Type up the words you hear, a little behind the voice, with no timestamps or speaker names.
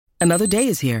Another day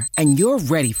is here, and you're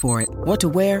ready for it. What to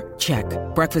wear? Check.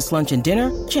 Breakfast, lunch, and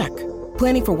dinner? Check.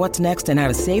 Planning for what's next and how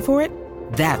to save for it?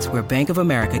 That's where Bank of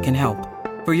America can help.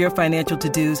 For your financial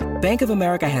to-dos, Bank of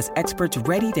America has experts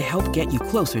ready to help get you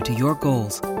closer to your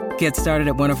goals. Get started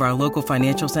at one of our local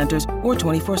financial centers or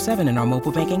 24/7 in our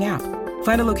mobile banking app.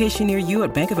 Find a location near you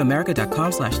at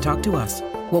bankofamerica.com/talktous.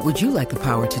 What would you like the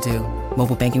power to do?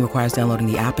 Mobile banking requires downloading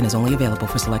the app and is only available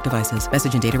for select devices.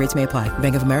 Message and data rates may apply.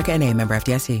 Bank of America N.A., member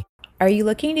FDIC. Are you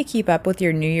looking to keep up with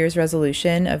your New Year's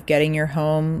resolution of getting your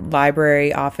home,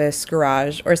 library, office,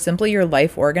 garage, or simply your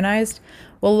life organized?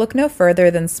 Well, look no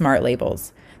further than Smart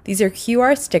Labels. These are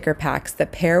QR sticker packs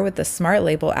that pair with the Smart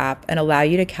Label app and allow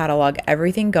you to catalog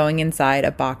everything going inside a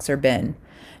box or bin.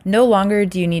 No longer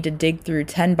do you need to dig through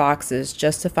 10 boxes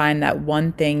just to find that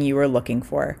one thing you were looking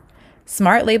for.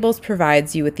 Smart Labels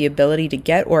provides you with the ability to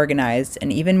get organized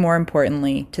and, even more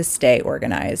importantly, to stay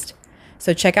organized.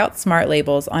 So check out Smart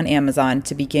Labels on Amazon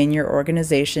to begin your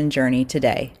organization journey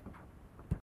today.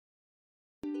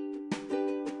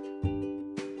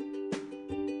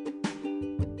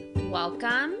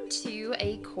 Welcome to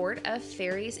A Court of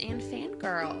Fairies and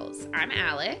Fangirls. I'm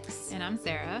Alex. And I'm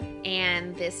Sarah.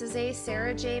 And this is a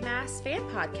Sarah J. Maas fan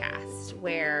podcast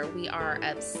where we are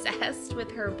obsessed with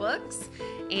her books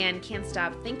and can't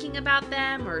stop thinking about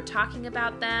them or talking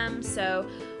about them. So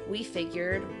we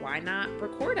figured, why not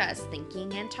record us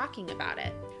thinking and talking about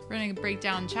it? We're going to break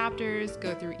down chapters,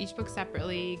 go through each book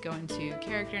separately, go into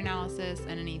character analysis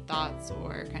and any thoughts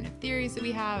or kind of theories that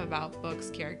we have about books,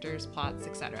 characters, plots,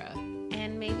 etc.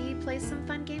 And maybe play some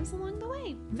fun games along the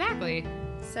way. Exactly.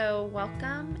 So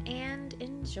welcome and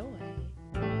enjoy.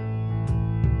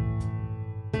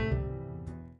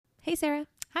 Hey, Sarah.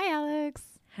 Hi, Alex.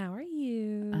 How are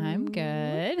you? I'm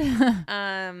good.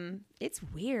 It's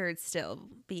weird still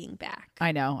being back.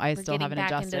 I know. I still haven't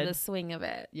back adjusted into the swing of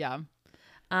it. Yeah.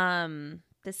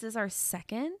 This is our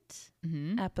second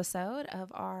episode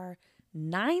of our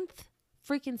 9th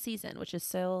freaking season, which is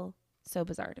so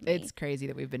bizarre to me. It's crazy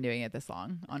that we've been doing it this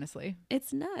long, honestly.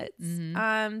 It's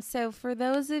nuts. So for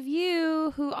those of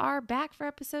you who are back for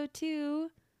episode 2,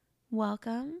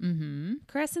 welcome.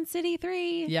 Crescent City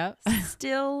 3. Yep.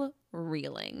 Still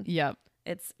reeling. Yep.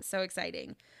 It's so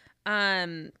exciting.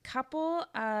 Couple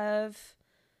of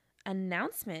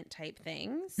announcement type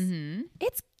things.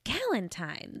 It's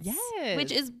Galentine's. Yes.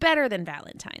 Which is better than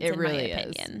Valentine's, It in really my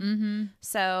opinion.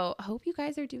 So I hope you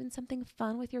guys are doing something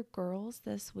fun with your girls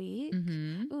this week.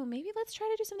 Ooh, maybe let's try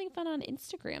to do something fun on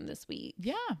Instagram this week.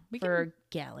 Yeah. We for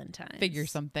Galentine's. figure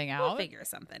something out. We'll figure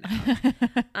something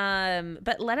out.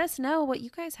 But let us know what you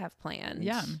guys have planned.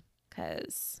 Yeah.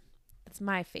 Because it's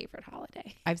my favorite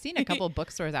holiday. I've seen a couple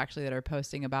bookstores actually that are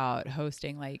posting about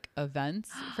hosting like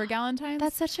events for Galentine's.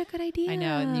 That's such a good idea. I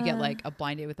know. And you get like a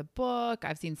blind date with a book.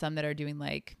 I've seen some that are doing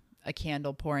like a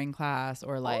candle pouring class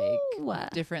or like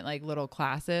different like little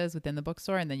classes within the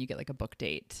bookstore. And then you get like a book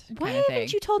date. Why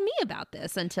haven't you told me about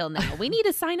this until now? We need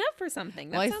to sign up for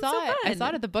something. That sounds so fun. I saw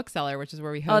it at the bookseller, which is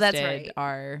where we hosted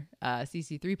our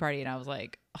CC3 party. And I was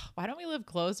like, oh, why don't we live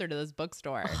closer to this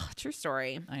bookstore? True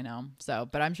story. I know. So,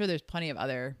 but I'm sure there's plenty of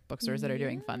other bookstores that are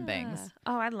doing fun things.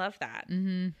 Oh, I love that.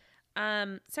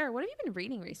 Sarah, what have you been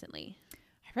reading recently?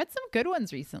 I read some good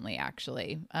ones recently,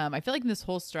 actually. I feel like in this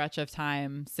whole stretch of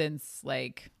time since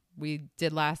like we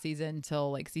did last season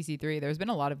till like CC3, there's been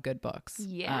a lot of good books.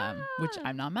 Yeah. Which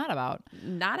I'm not mad about.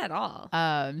 Not at all.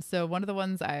 So one of the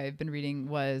ones I've been reading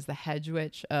was The Hedge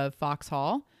Witch of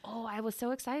Foxhall. Oh, I was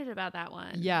so excited about that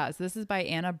one. Yeah. So this is by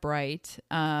Anna Bright.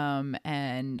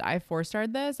 And I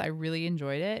 4-starred this. I really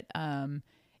enjoyed it.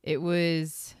 It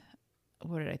was,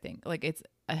 what did I think? Like it's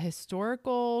a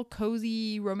historical,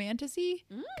 cozy, romantic-y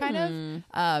kind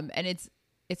of. And it's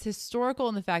historical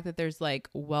in the fact that there's like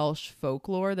Welsh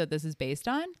folklore that this is based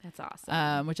on. That's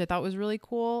awesome. Which I thought was really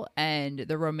cool. And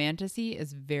the romantasy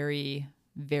is very,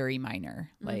 very minor.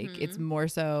 Like it's more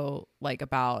so like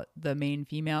about the main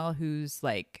female who's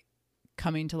like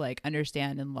coming to like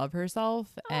understand and love herself.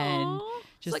 And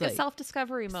just like a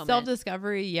self-discovery moment.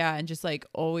 Self-discovery, yeah. And just like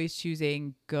always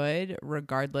choosing good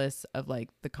regardless of like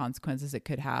the consequences it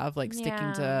could have. Like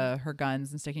sticking to her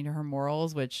guns and sticking to her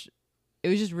morals, which it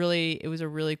was a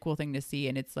really cool thing to see.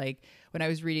 And it's like when I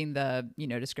was reading the,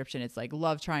 description, it's like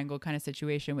love triangle kind of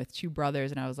situation with 2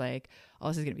 brothers. And I was like, oh,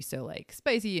 this is going to be so like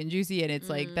spicy and juicy. And it's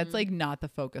like, that's like not the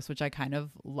focus, which I kind of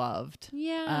loved.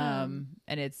 Yeah.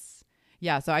 And it's,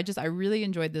 yeah. So I really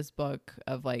enjoyed this book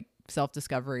of like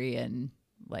self-discovery and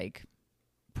like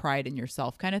pride in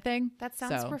yourself kind of thing. That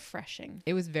sounds refreshing.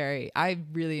 It was I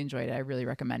really enjoyed it. I really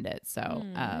recommend it. So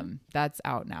that's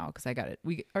out now because I got it.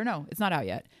 It's not out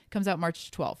yet. It comes out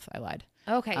March 12th. I lied.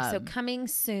 Okay, so coming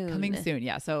soon. Coming soon,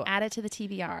 yeah. So add it to the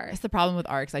TBR. that's the problem with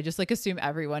ARCs. I just like assume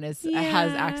everyone has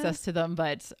access to them,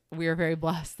 but we are very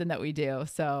blessed in that we do.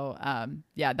 So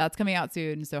yeah, that's coming out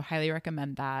soon. So highly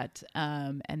recommend that.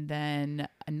 And then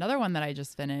another one that I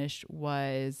just finished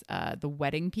was The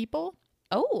Wedding People.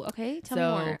 Oh, okay. Tell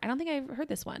me more. I don't think I've heard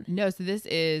this one. No, so this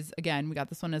is, again, we got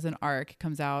this one as an ARC. It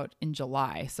comes out in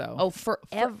July. So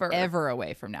forever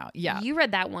away from now. Yeah. You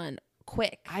read that one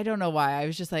quick. I don't know why. I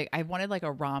was just like, I wanted like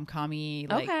a rom-com-y,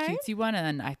 like cutesy one, and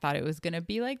then I thought it was gonna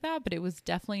be like that, but it was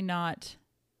definitely not.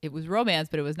 It was romance,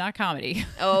 but it was not comedy.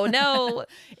 Oh no.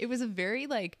 It was a very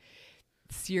like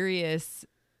serious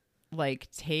like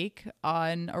take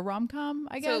on a rom-com,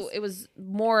 I guess. So it was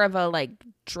more of a like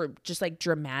just like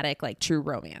dramatic, like true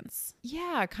romance.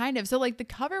 Yeah, kind of. So like the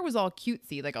cover was all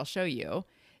cutesy, like I'll show you.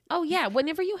 Oh, yeah.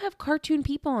 Whenever you have cartoon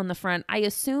people on the front, I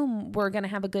assume we're going to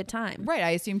have a good time. Right.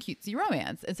 I assume cutesy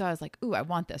romance. And so I was like, ooh, I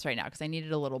want this right now because I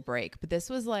needed a little break. But this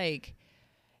was like,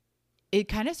 it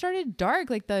kind of started dark.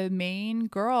 Like the main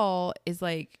girl is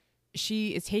like,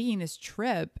 she is taking this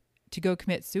trip to go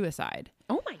commit suicide.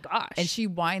 Oh my gosh. And she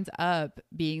winds up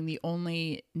being the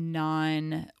only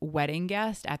non-wedding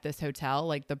guest at this hotel.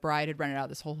 Like the bride had rented out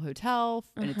this whole hotel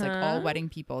and it's like all wedding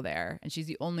people there. And she's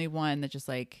the only one that just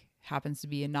like happens to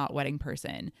be a not wedding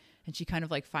person, and she kind of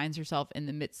like finds herself in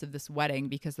the midst of this wedding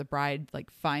because the bride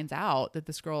like finds out that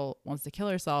this girl wants to kill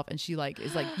herself, and she like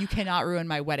is like, you cannot ruin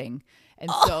my wedding. And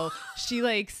so she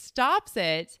like stops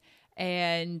it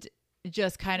and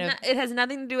just kind of, it has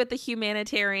nothing to do with the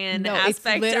humanitarian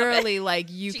aspect. It's literally of it.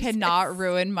 like, you cannot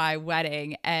ruin my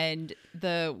wedding. And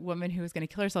the woman who was going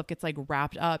to kill herself gets like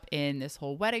wrapped up in this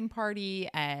whole wedding party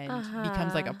and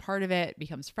becomes like a part of it,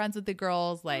 becomes friends with the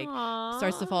girls, like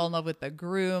starts to fall in love with the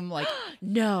groom. Like,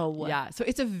 no. Yeah. So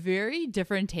it's a very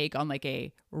different take on like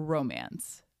a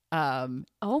romance. Oh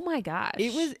my gosh.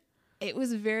 It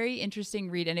was a very interesting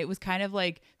read, and it was kind of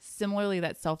like similarly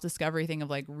that self-discovery thing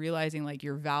of like realizing like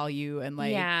your value and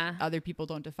like other people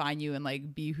don't define you and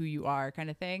like be who you are kind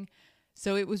of thing.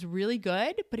 So it was really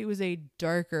good, but it was a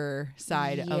darker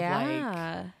side of like,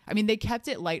 I mean, they kept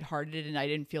it lighthearted and I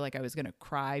didn't feel like I was going to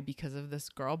cry because of this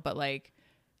girl, but like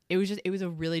it was a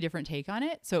really different take on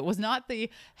it. So it was not the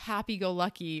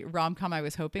happy-go-lucky rom-com I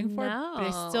was hoping for, but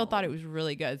I still thought it was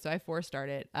really good. So I 4-starred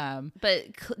it.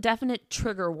 But definite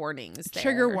trigger warnings there.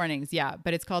 Trigger warnings, yeah.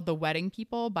 But it's called The Wedding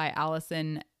People by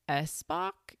Allison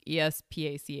Espach,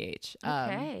 Espach.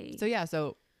 Okay. So yeah,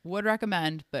 so would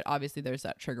recommend, but obviously there's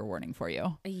that trigger warning for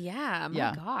you. Yeah,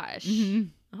 my gosh.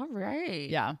 All right.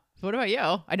 Yeah. So what about you?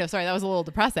 I know, sorry, that was a little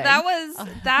depressing. That was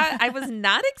I was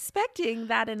not expecting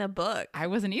that in a book. I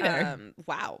wasn't either.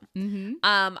 Wow.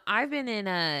 I've been in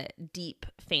a deep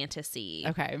fantasy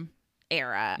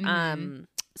era.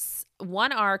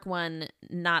 One arc, one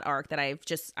not arc that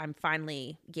I'm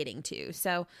finally getting to.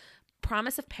 So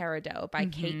Promise of Peridot by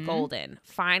Kate Golden.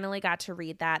 Finally got to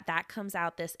read that. That comes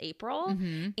out this April.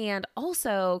 And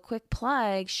also, quick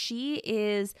plug, she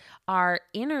is our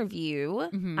interview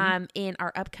in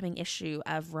our upcoming issue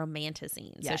of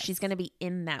Romanticine. Yes. So she's going to be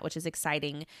in that, which is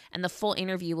exciting. And the full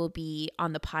interview will be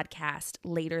on the podcast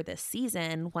later this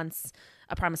season once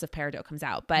A Promise of Peridot comes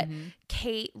out. But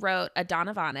Kate wrote A Dawn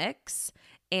of Onyx.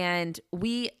 And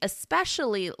we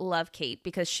especially love Kate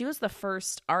because she was the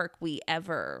first arc we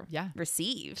ever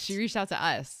received. She reached out to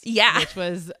us. Yeah. Which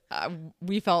was,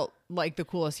 we felt like the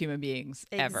coolest human beings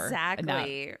ever.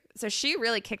 Exactly. So she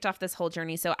really kicked off this whole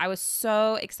journey. So I was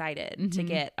so excited to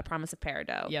get A Promise of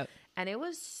Peridot. Yep. And it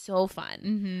was so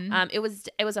fun. It was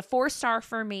a 4-star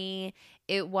for me.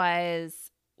 It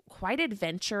was quite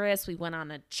adventurous. We went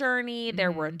on a journey. There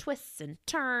were twists and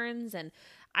turns, and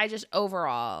I just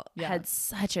overall had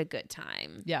such a good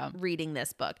time reading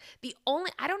this book.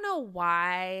 I don't know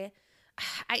why,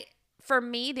 for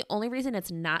me, the only reason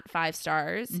it's not 5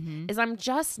 stars is I'm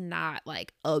just not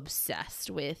like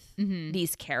obsessed with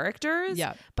these characters,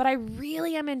 but I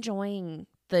really am enjoying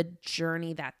the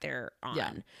journey that they're on.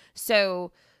 Yeah.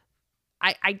 So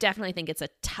I definitely think it's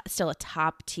still a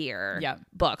top tier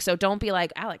book. So don't be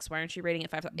like, Alex, why aren't you rating it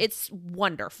 5 stars? It's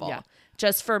wonderful. Yeah.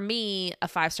 Just for me, a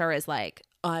 5-star is like,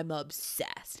 I'm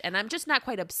obsessed, and I'm just not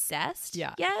quite obsessed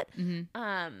yet.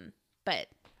 But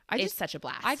it's such a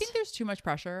blast. I think there's too much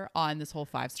pressure on this whole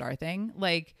 5-star thing.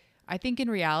 Like, I think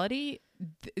in reality,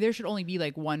 there should only be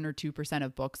like 1 or 2%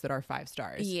 of books that are 5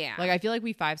 stars. Yeah. Like, I feel like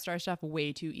we 5-star stuff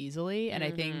way too easily. And I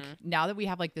think now that we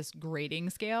have like this grading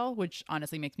scale, which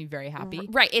honestly makes me very happy.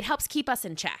 Right. It helps keep us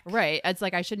in check. Right. It's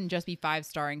like, I shouldn't just be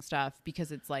 5-starring stuff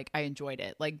because it's like, I enjoyed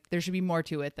it. Like, there should be more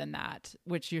to it than that,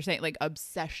 which you're saying like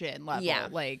obsession level. Yeah.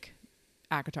 Like,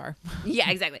 ACOTAR. Yeah,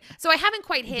 exactly. So I haven't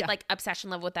quite hit like obsession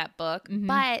level with that book,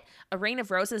 but A Reign of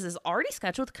Roses is already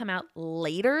scheduled to come out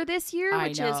later this year,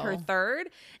 which is her third.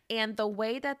 And the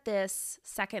way that this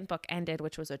second book ended,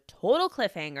 which was a total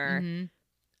cliffhanger,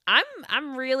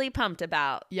 I'm really pumped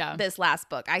about this last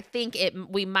book. I think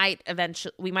we might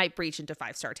breach into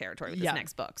 5-star territory with this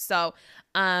next book. So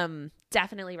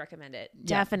definitely recommend it.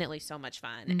 Definitely so much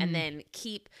fun. And then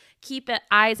keep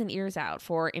eyes and ears out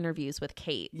for interviews with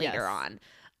Kate later on.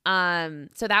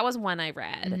 So that was one I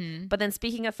read. But then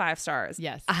speaking of 5 stars,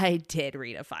 I did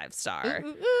read a 5-star.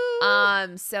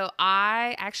 So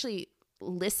I actually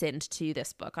listened to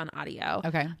this book on audio.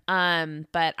 Okay.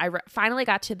 But I finally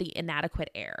got to The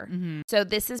Inadequate Heir. So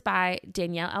this is by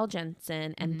Danielle L.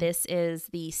 Jensen, and this is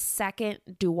the second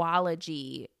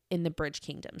duology in the Bridge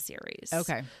Kingdom series.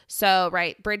 Okay. So,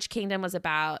 Bridge Kingdom was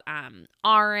about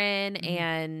Arin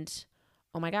and,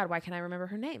 oh my God, why can't I remember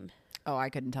her name? Oh,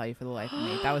 I couldn't tell you for the life of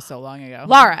me. That was so long ago.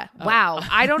 Lara. Oh. Wow.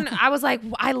 I was like,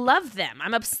 I love them.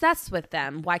 I'm obsessed with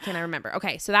them. Why can't I remember?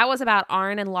 Okay. So that was about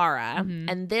Arin and Lara.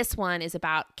 And this one is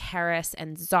about Karis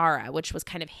and Zara, which was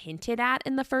kind of hinted at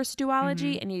in the first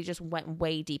duology. And you just went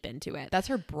way deep into it. That's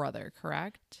her brother,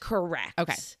 correct? Correct.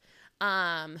 Okay.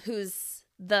 Who's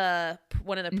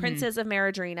one of the princes of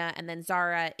Maradrina. And then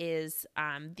Zara is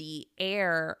the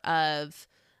heir of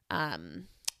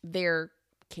their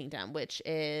kingdom, which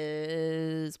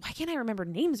is, why can't I remember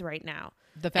names right now?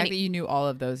 The fact that you knew all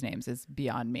of those names is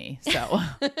beyond me. So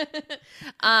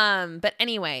but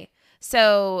anyway,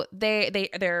 so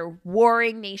they're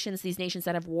warring nations, these nations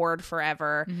that have warred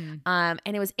forever. And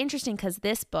it was interesting because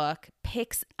this book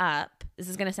picks up, this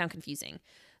is going to sound confusing,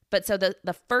 but so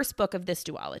the first book of this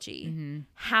duology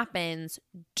happens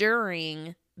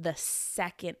during the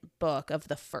second book of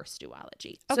the first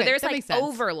duology. So there's like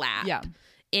overlap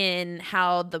in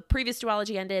how the previous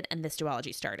duology ended and this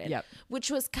duology started, which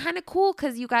was kind of cool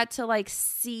because you got to like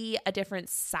see a different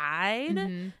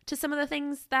side to some of the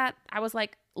things that I was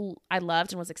like, I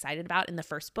loved and was excited about in the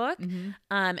first book.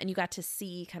 And you got to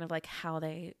see kind of like how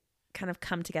they kind of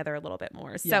come together a little bit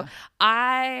more. So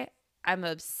I'm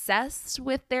obsessed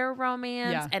with their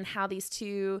romance and how these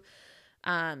two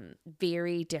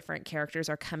very different characters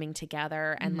are coming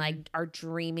together and like are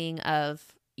dreaming of,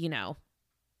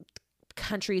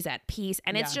 countries at peace,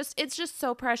 and it's just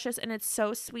so precious and it's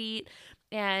so sweet,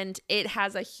 and it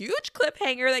has a huge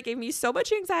cliffhanger that gave me so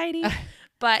much anxiety.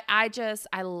 But I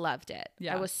loved it.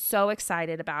 I was so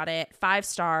excited about it. 5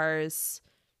 stars,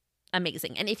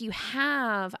 amazing. And if you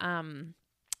have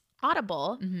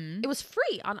Audible, it was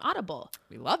free on Audible.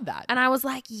 We love that, and I was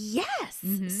like, yes.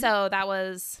 So that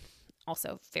was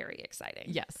also very exciting.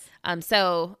 Yes.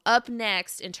 So up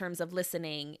next in terms of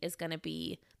listening is going to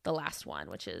be the last one,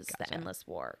 which is The Endless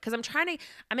War. Because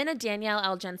I'm in a Danielle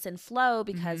L. Jensen flow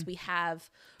because we have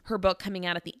her book coming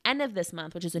out at the end of this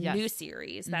month, which is a new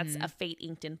series. That's A Fate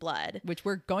Inked in Blood. Which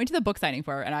we're going to the book signing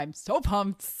for, and I'm so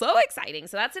pumped. So exciting.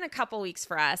 So that's in a couple weeks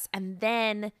for us. And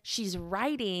then she's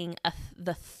writing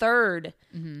the third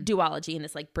duology in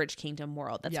this like Bridge Kingdom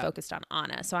world that's focused on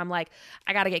Anna. So I'm like,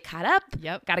 I got to get caught up.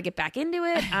 Got to get back into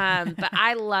it. But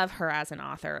I love her as an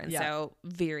author. And so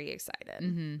very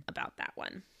excited about that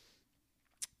one.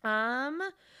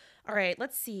 All right,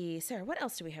 let's see. Sarah, what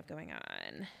else do we have going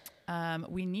on?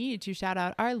 We need to shout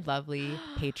out our lovely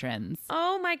patrons.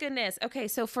 Oh my goodness. Okay,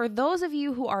 so for those of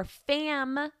you who are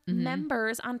fam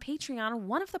members on Patreon,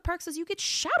 one of the perks is you get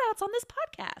shout outs on this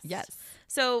podcast. Yes.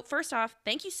 So first off,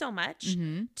 thank you so much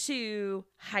to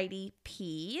Heidi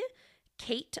P,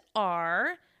 Kate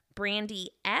R,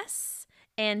 Brandy S,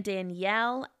 and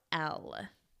Danielle L.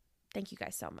 Thank you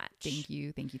guys so much. Thank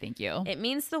you. It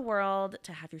means the world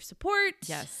to have your support.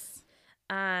 Yes.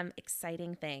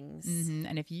 Exciting things.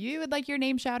 And if you would like your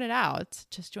name shouted out,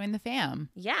 just join the fam.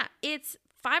 Yeah. It's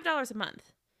 $5 a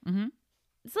month.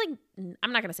 It's like,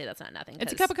 I'm not going to say that's not nothing.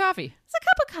 It's a cup of coffee. It's a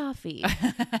cup of coffee.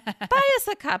 Buy us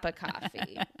a cup of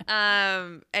coffee.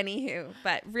 Anywho,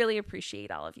 but really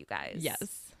appreciate all of you guys.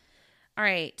 Yes. All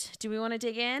right. Do we want to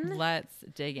dig in? Let's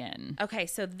dig in. Okay.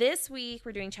 So this week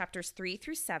we're doing chapters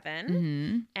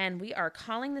 3-7. And we are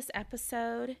calling this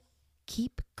episode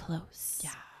Keep Close.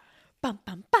 Yeah. Bum,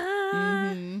 bum,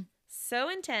 bum. So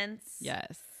intense.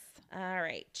 Yes. All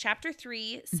right. Chapter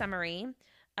 3 summary.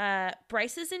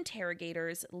 Bryce's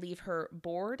interrogators leave her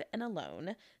bored and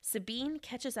alone. Sabine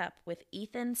catches up with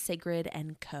Ethan, Sigrid,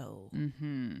 and co.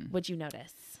 What'd you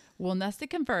notice? Well, Nesta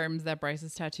confirms that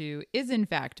Bryce's tattoo is in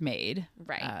fact made.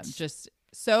 Right. Just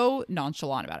so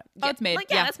nonchalant about it. Oh, it's made. Like,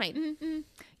 that's made.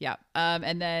 Yeah.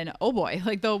 And then, oh boy,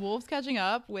 like the wolves catching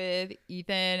up with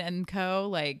Ethan and co.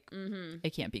 Like,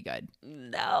 it can't be good.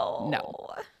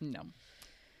 No.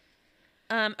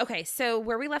 Okay, so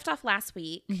where we left off last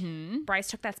week, Bryce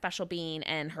took that special bean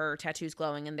and her tattoo's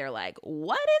glowing, and they're like,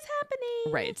 "What is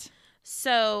happening?" Right.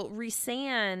 So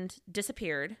Rhysand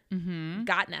disappeared,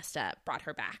 got Nesta, brought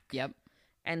her back. Yep.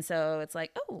 And so it's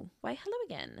like, oh, why, hello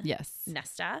again. Yes.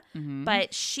 Nesta.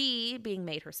 But she, being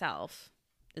made herself,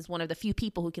 is one of the few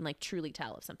people who can like truly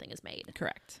tell if something is made.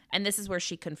 Correct. And this is where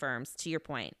she confirms, to your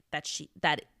point,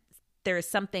 that there is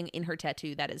something in her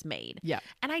tattoo that is made. Yeah.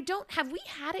 And have we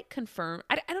had it confirmed?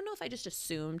 I don't know if I just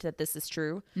assumed that this is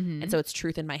true. And so it's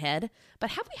truth in my head.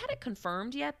 But have we had it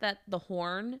confirmed yet that the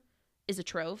horn is a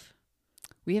trove?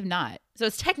 We have not. So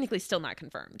it's technically still not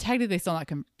confirmed. Technically still not.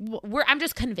 I'm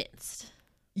just convinced.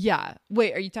 Yeah.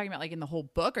 Wait, are you talking about like in the whole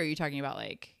book? Or are you talking about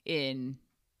like in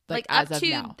like as of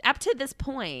now? Up to this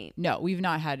point. No, we've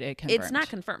not had it confirmed. It's not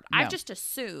confirmed. No. I've just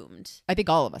assumed. I think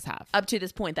all of us have. Up to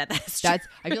this point that's true.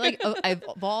 I feel like of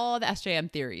all the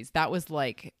SJM theories, that was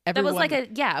like everyone. That was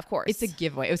like yeah, of course. It's a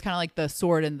giveaway. It was kind of like the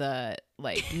sword and the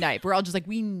like knife. We're all just like,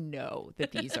 we know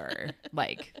that these are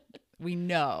like, we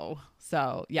know.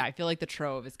 So yeah, I feel like the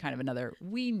trove is kind of another,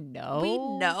 we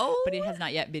know, but it has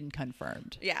not yet been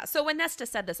confirmed. Yeah. So when Nesta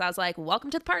said this, I was like, welcome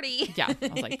to the party. Yeah. I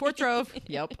was like, fourth trove.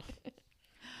 Yep.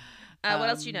 What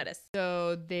else did you notice?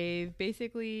 So they've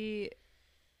basically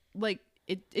like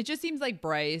it just seems like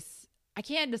Bryce, I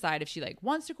can't decide if she like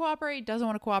wants to cooperate, doesn't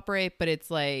want to cooperate, but it's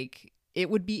like it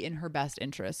would be in her best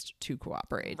interest to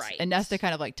cooperate. Right. And Nesta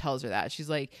kind of like tells her that. She's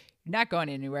like, you're not going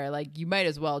anywhere. Like you might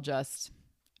as well just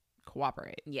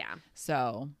cooperate. Yeah.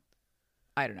 So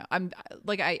I don't know. I'm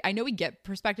like, I know we get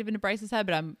perspective into Bryce's head,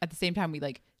 but I'm at the same time, we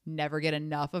like never get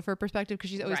enough of her perspective because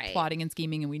she's always plotting and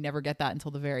scheming and we never get that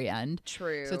until the very end.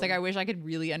 True. So it's like, I wish I could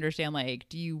really understand, like,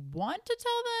 do you want to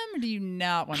tell them or do you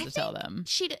not want to tell them?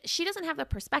 She doesn't have the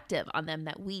perspective on them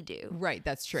that we do. Right.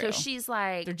 That's true. So she's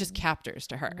like, they're just captors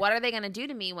to her. What are they going to do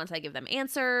to me once I give them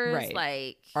answers? Right.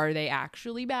 Like, are they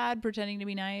actually bad pretending to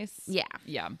be nice? Yeah.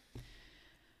 Yeah.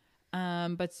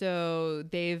 But so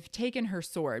they've taken her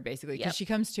sword basically because she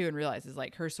comes to and realizes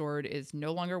like her sword is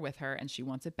no longer with her and she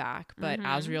wants it back. But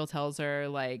Asriel tells her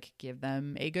like, give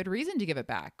them a good reason to give it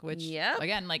back, which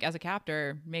again, like as a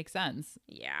captor makes sense.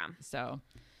 Yeah. So,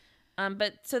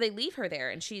 but so they leave her there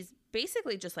and she's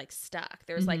basically just like stuck.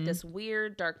 There's like this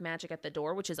weird dark magic at the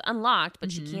door, which is unlocked,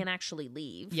 but she can't actually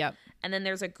leave. Yep. And then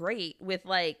there's a grate with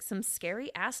like some scary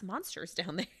ass monsters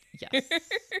down there. Yes.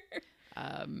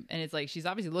 And it's like she's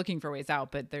obviously looking for ways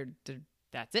out, but they're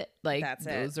that's it. Like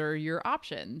those are your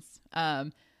options.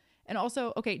 And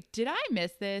also, okay, did I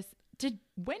miss this?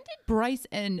 When did Bryce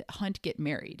and Hunt get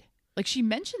married? Like she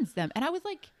mentions them, and I was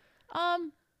like,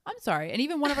 I'm sorry. And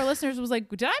even one of our listeners was like,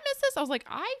 did I miss this? I was like,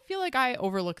 I feel like I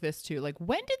overlooked this too. Like,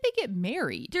 when did they get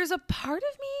married? There's a part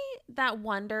of me that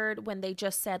wondered when they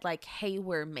just said like, hey,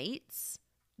 we're mates.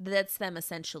 That's them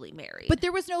essentially married. But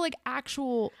there was no like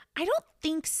actual I don't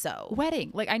think so.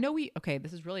 Wedding. Like I know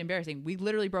this is really embarrassing. We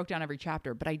literally broke down every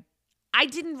chapter, but I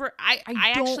don't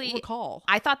actually recall.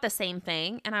 I thought the same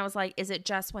thing and I was like, is it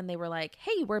just when they were like,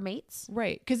 hey, we're mates?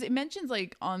 Right. Because it mentions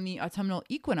like on the autumnal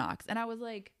equinox and I was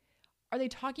like, are they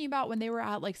talking about when they were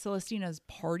at like Celestina's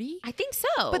party? I think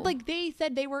so. But like they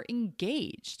said they were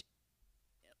engaged.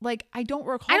 Like I don't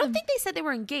recall. I don't think they said they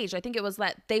were engaged. I think it was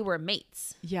that they were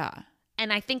mates. Yeah.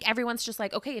 And I think everyone's just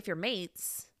like, okay, if you're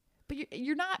mates. But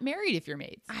you're not married if you're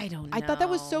mates. I don't know. I thought that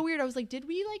was so weird. I was like, did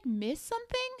we like miss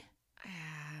something?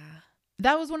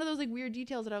 That was one of those like weird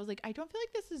details that I was like, I don't feel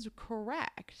like this is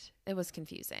correct. It was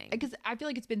confusing. Because I feel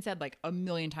like it's been said like a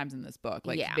million times in this book.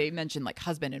 Like they mentioned like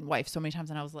husband and wife so many times.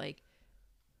 And I was like,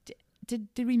 did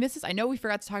we miss this? I know we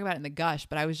forgot to talk about it in the gush,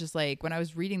 but I was just like, when I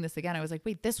was reading this again, I was like,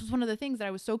 wait, this was one of the things that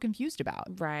I was so confused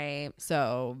about. Right.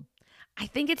 So I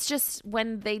think it's just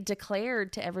when they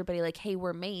declared to everybody like, hey,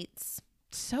 we're mates.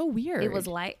 So weird. It was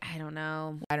like, I don't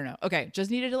know. Okay.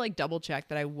 Just needed to like double check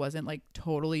that I wasn't like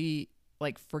totally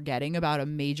like forgetting about a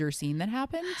major scene that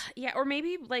happened. Yeah. Or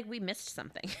maybe like we missed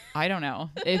something. I don't know.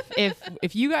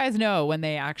 If you guys know when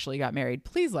they actually got married,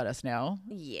 please let us know.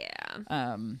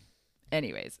 Yeah.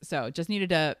 Anyways, so just needed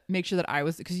to make sure that I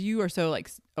was, because you are so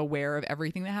like aware of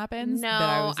everything that happens. No, that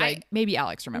I was like, maybe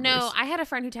Alex remembers. No, I had a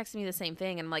friend who texted me the same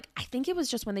thing, and I'm like, I think it was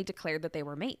just when they declared that they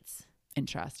were mates.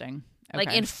 Interesting. Okay.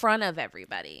 Like in front of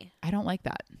everybody. I don't like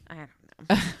that. I don't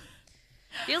know.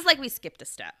 Feels like we skipped a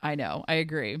step. I know. I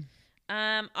agree.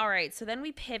 All right. So then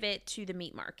we pivot to the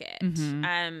meat market.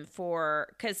 Mm-hmm.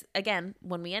 Because again,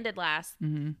 when we ended last,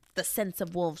 the scents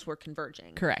of wolves were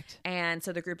converging. Correct. And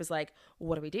so the group is like,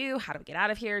 what do we do? How do we get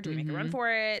out of here? Do we make a run for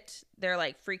it? They're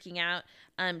like freaking out.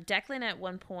 Declan at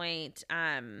one point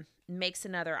makes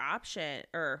another option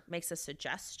or makes a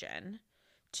suggestion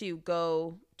to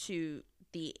go to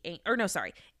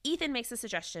Ethan makes a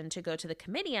suggestion to go to the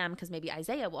comitium because maybe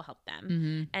Isaiah will help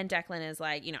them. And Declan is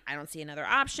like, I don't see another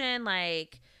option.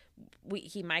 Like,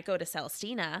 he might go to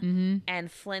Celestina.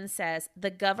 And Flynn says,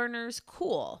 the governor's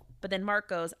cool. But then Mark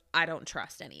goes, I don't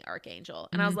trust any archangel.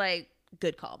 And I was like,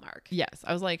 good call, Mark. Yes.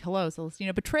 I was like, hello,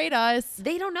 Celestina betrayed us.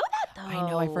 They don't know that, though. I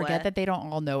know. I forget that they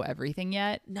don't all know everything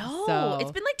yet. No. So,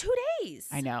 it's been like 2 days.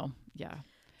 I know. Yeah.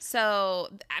 So,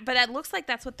 but it looks like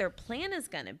that's what their plan is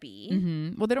going to be.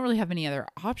 Well, they don't really have any other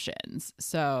options.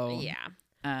 So,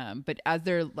 yeah. But as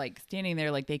they're like standing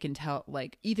there, like they can tell,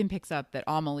 like Ethan picks up that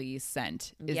Amelie's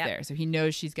scent is there. So he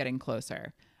knows she's getting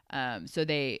closer. So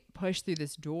they push through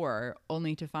this door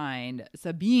only to find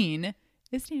Sabine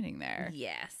is standing there.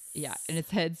 Yes. Yeah. And it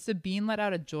said, Sabine let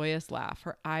out a joyous laugh.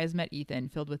 Her eyes met Ethan,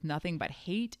 filled with nothing but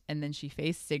hate. And then she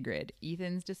faced Sigrid.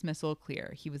 Ethan's dismissal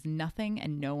clear. He was nothing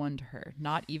and no one to her,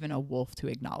 not even a wolf to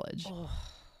acknowledge. Oh.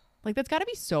 Like, that's got to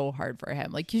be so hard for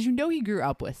him. Like, because he grew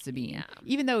up with Sabine. Yeah.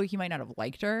 Even though he might not have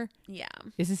liked her. Yeah.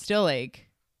 This is still like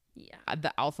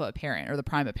the alpha parent or the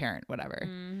prime parent, whatever.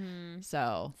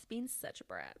 So. Sabine's such a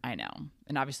brat. I know.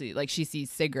 And obviously, like, she sees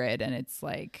Sigrid and it's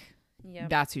like,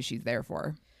 that's who she's there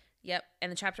for. Yep.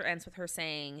 And the chapter ends with her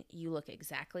saying, you look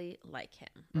exactly like him.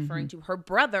 Referring to her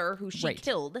brother who she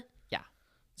killed. Yeah.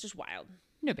 It's just wild.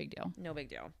 No big deal. No big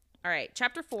deal. All right.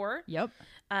 Chapter 4. Yep.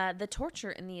 The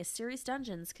torture in the Asterius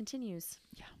dungeons continues.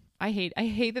 Yeah. I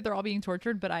hate that they're all being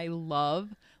tortured, but I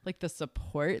love like the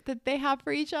support that they have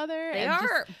for each other. They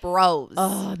are bros.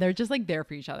 Oh, they're just like there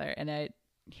for each other. And I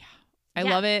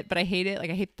love it, but I hate it. Like,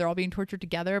 I hate that they're all being tortured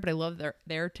together, but I love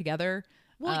they're together.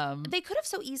 Well, they could have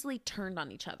so easily turned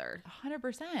on each other.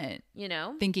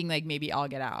 100%. Thinking like maybe I'll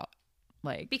get out.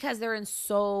 Like, because they're in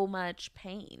so much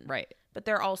pain. Right. But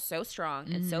they're all so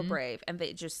strong and so brave, and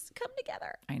they just come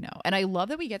together. I know. And I love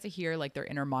that we get to hear like their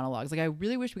inner monologues. Like, I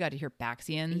really wish we got to hear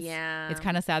Baxian's. Yeah. It's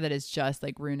kind of sad that it's just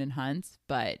like Rune and Hunt,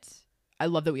 but I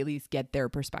love that we at least get their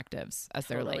perspectives as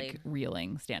they're like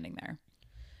reeling, standing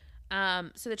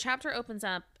there. So the chapter opens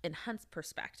up in Hunt's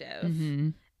perspective,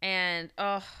 and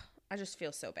I just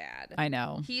feel so bad. I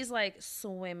know. He's like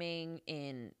swimming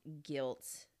in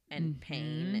guilt and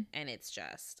pain, and it's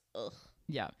just ugh.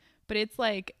 Yeah. But it's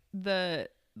like the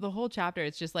whole chapter,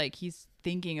 it's just like he's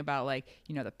thinking about like,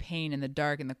 the pain and the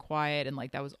dark and the quiet, and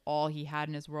like that was all he had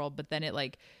in his world. But then it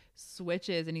like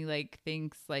switches and he like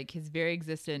thinks like his very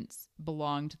existence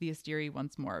belonged to the Asteri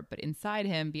once more. But inside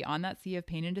him, beyond that sea of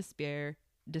pain and despair,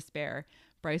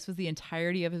 Bryce was the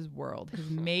entirety of his world, his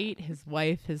mate, his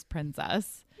wife, his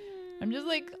princess. I'm just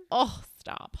like, oh,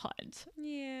 stop, Hunt.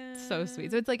 Yeah. So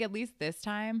sweet. So it's like at least this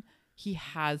time he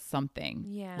has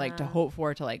something like to hope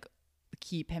for, to like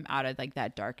keep him out of like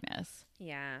that darkness.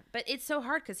 Yeah. But it's so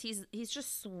hard because he's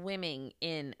just swimming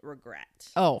in regret.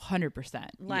 Oh, 100%.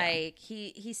 Like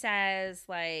he says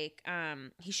like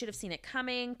he should have seen it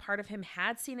coming. Part of him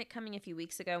had seen it coming a few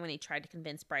weeks ago when he tried to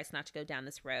convince Bryce not to go down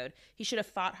this road. He should have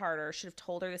fought harder, should have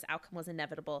told her this outcome was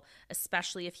inevitable,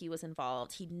 especially if he was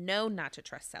involved. He'd known not to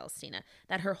trust Celestina,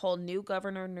 that her whole new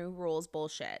governor, new rules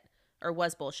bullshit. Or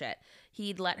was bullshit.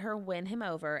 He'd let her win him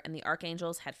over, and the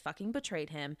archangels had fucking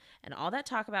betrayed him, and all that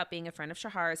talk about being a friend of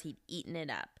Shahar's, he'd eaten it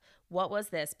up. What was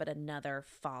this but another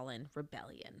fallen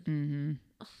rebellion?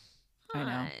 I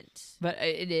know. But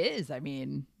it is. I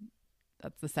mean,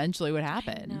 that's essentially what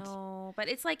happened. No, but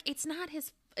it's like it's not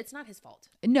his fault.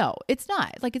 No, it's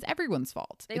not. Like, it's everyone's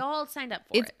fault. They all signed up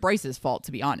for it. It's Bryce's fault,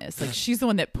 to be honest. Like, she's the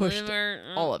one that pushed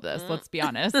all of this. Let's be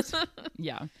honest.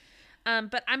 Yeah.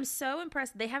 But I'm so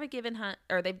impressed. They haven't given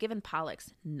they've given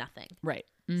Pollux nothing. Right.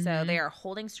 So they are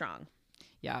holding strong.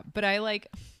 Yeah. But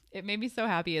it made me so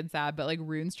happy and sad. But like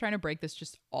Rune's trying to break this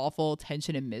just awful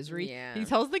tension and misery. Yeah. He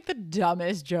tells like the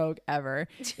dumbest joke ever.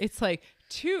 It's like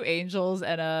 2 angels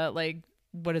and a like,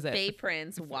 what is it? Fae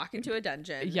prince walk into a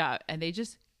dungeon. Yeah. And they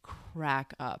just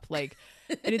crack up. Like,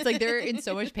 and it's like they're in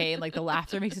so much pain. Like the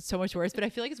laughter makes it so much worse. But I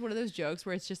feel like it's one of those jokes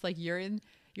where it's just like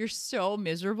you're so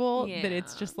miserable that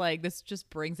it's just like this just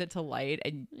brings it to light,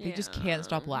 and they just can't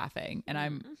stop laughing.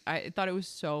 And I thought it was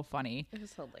so funny. It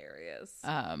was hilarious.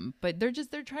 But they're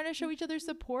trying to show each other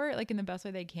support like in the best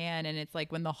way they can. And it's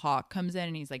like when the hawk comes in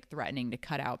and he's like threatening to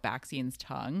cut out Baxian's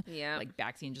tongue. Yeah. Like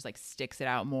Baxian just like sticks it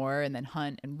out more, and then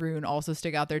Hunt and Rune also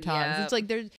stick out their tongues. It's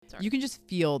like you can just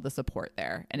feel the support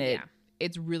there, and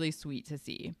it's really sweet to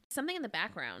see. Something in the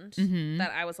background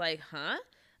that I was like, huh?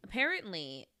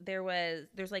 Apparently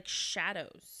there's like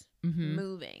shadows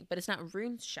moving, but it's not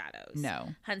Rune's shadows. No.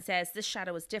 Hunt says this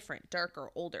shadow is different, darker,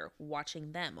 older,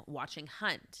 watching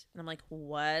Hunt. And I'm like,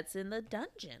 what's in the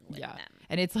dungeon with them?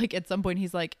 And it's like at some point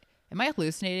he's like, am I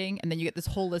hallucinating? And then you get this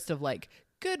whole list of like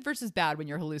good versus bad when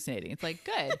you're hallucinating. It's like,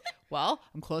 good. Well,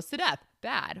 I'm close to death.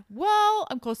 Bad. Well,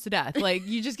 I'm close to death. Like,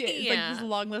 you just get it's like this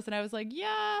long list. And I was like,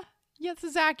 yeah, this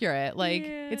is accurate. Like,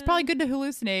 it's probably good to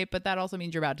hallucinate, but that also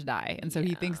means you're about to die. And so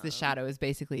he thinks the shadow is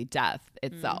basically death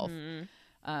itself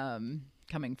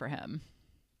coming for him.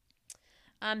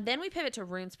 Then we pivot to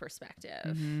Rune's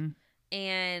perspective.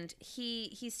 And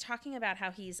he's talking about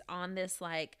how he's on this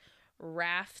like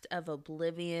raft of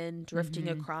oblivion drifting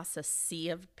across a sea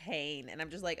of pain, and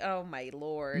I'm just like, oh my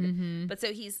lord. But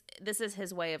so this is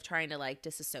his way of trying to like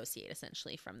disassociate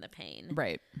essentially from the pain,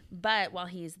 right? But while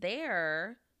he's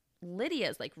there,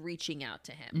 Lydia's like reaching out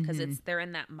to him because they're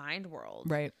in that mind world,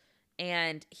 right?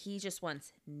 And he just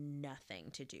wants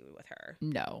nothing to do with her.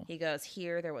 No. He goes,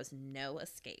 here there was no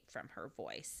escape from her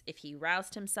voice. If he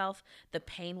roused himself, the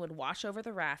pain would wash over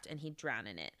the raft and he'd drown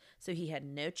in it. So he had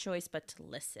no choice but to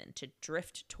listen, to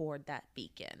drift toward that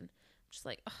beacon. Just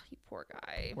like, oh, you poor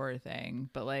guy. Poor thing.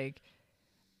 But like,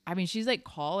 I mean, she's like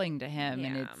calling to him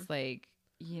and it's like,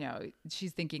 you know,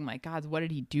 she's thinking like, God, what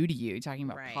did he do to you? Talking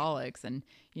about Pollux. And,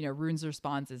 you know, Rune's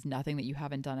response is nothing that you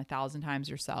haven't done 1,000 times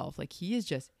yourself. Like he is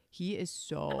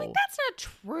so I'm like, that's not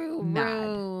true,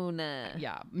 Rune.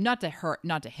 Yeah. Not to her,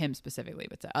 not to him specifically,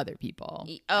 but to other people.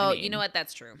 I mean, you know what?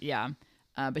 That's true. Yeah.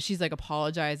 But she's like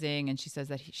apologizing and she says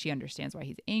that she understands why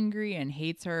he's angry and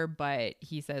hates her. But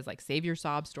he says like, save your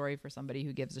sob story for somebody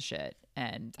who gives a shit.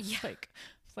 And it's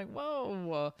like,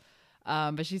 whoa.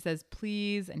 But she says,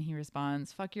 please. And he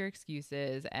responds, fuck your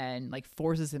excuses, and like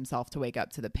forces himself to wake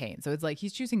up to the pain. So it's like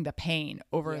he's choosing the pain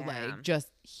over like just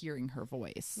hearing her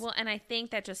voice. Well, and I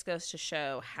think that just goes to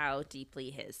show how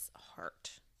deeply his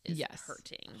heart is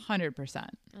hurting. 100%.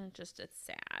 It's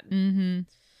sad.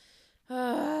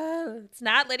 It's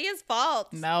not Lydia's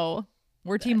fault. No.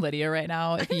 We're Team Lydia right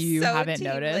now, if you haven't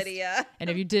noticed. Lydia.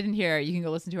 And if you didn't hear it, you can go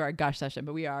listen to our gush session,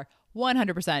 but we are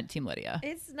 100% Team Lydia.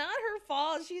 It's not her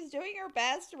fault. She's doing her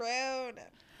best, Rune.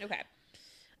 Okay.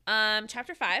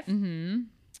 Chapter 5.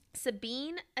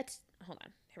 Sabine. Hold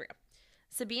on. Here we go.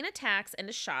 Sabine attacks and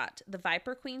is shot. The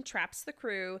Viper Queen traps the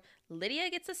crew. Lydia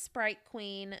gets a Sprite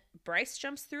Queen. Bryce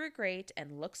jumps through a grate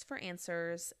and looks for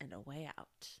answers and a way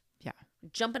out. Yeah.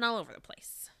 Jumping all over the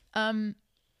place.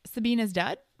 Sabine is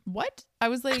dead? What? I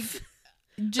was like...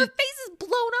 Her face is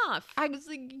blown off. I was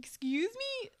like, excuse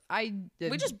me?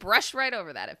 We just brushed right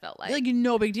over that, it felt like. Like,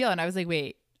 no big deal. And I was like,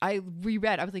 wait. I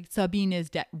reread. I was like, Sabine is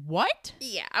dead. What?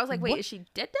 Yeah. I was like, wait, is she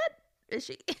dead? Is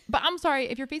she? But I'm sorry.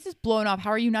 If your face is blown off,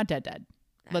 how are you not dead?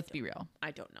 Let's be real.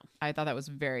 I don't know. I thought that was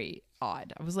very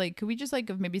odd. I was like, could we just like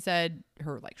have maybe said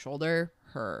her like shoulder,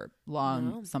 her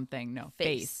lung, something? No.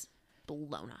 Face.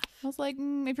 Blown off. I was like,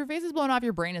 if your face is blown off,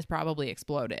 your brain is probably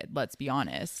exploded. Let's be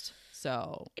honest.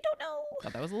 So I don't know.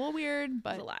 Thought that was a little weird,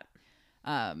 but it was a lot.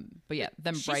 But yeah,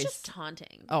 then She's Bryce just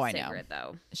taunting. Oh, I Sigrid,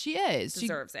 know. Though she is.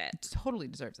 Deserves it. Totally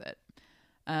deserves it.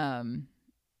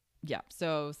 Yeah.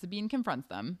 So Sabine confronts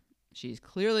them. She's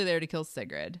clearly there to kill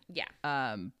Sigrid. Yeah.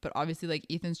 But obviously, like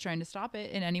Ethan's trying to stop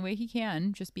it in any way he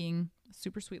can, just being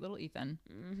super sweet little Ethan.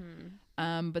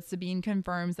 But Sabine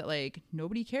confirms that like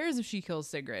nobody cares if she kills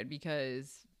Sigrid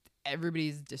because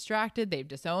everybody's distracted. They've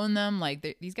disowned them.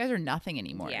 Like these guys are nothing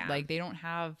anymore. Yeah. Like they don't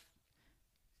have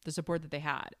the support that they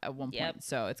had at one point.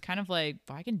 So it's kind of like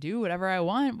I can do whatever I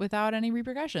want without any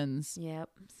repercussions. Yep.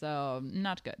 So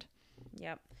not good.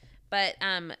 Yep. But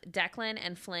Declan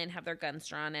and Flynn have their guns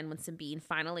drawn, and when Sabine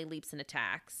finally leaps and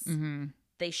attacks,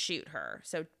 they shoot her.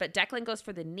 But Declan goes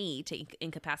for the knee to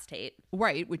incapacitate.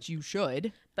 Right, which you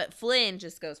should. But Flynn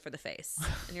just goes for the face.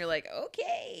 And you're like,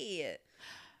 okay.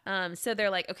 So they're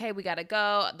like, okay, we gotta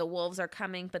go. The wolves are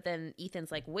coming. But then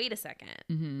Ethan's like, wait a second.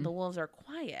 The wolves are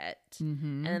quiet.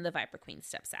 And then the Viper Queen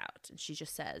steps out. And she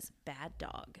just says, bad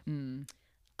dog.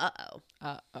 Uh-oh.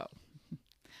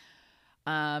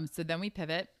 So then we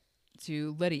pivot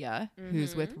to Lydia,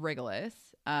 who's with Regulus.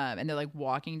 And they're like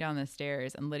walking down the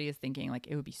stairs, and Lydia's thinking like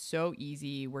it would be so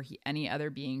easy were he any other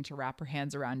being to wrap her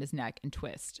hands around his neck and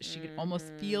twist. She could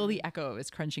almost feel the echo of his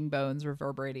crunching bones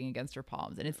reverberating against her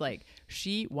palms. And it's like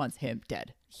she wants him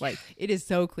dead. Like it is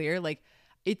so clear. Like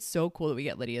it's so cool that we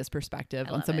get Lydia's perspective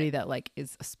on somebody that like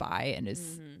is a spy and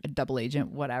is a double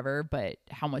agent, whatever, but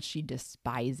how much she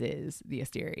despises the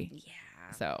Asteri.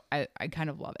 Yeah. So I kind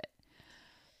of love it.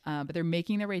 But they're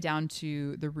making their way down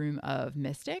to the room of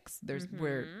mystics. There's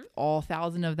where all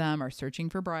 1,000 of them are searching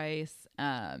for Bryce.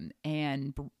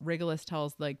 And Regulus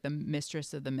tells like the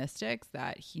mistress of the mystics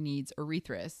that he needs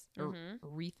Erethus.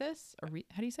 Erethus? How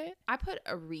do you say it? I put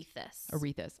Erethus.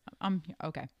 Erethus.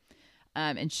 Okay.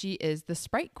 And she is the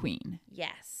Sprite Queen.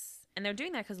 Yes. And they're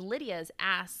doing that because Lydia is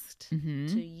asked to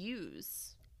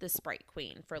use the Sprite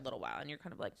Queen for a little while, and you're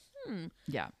kind of like,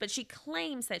 Yeah. But she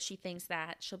claims that she thinks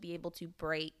that she'll be able to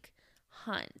break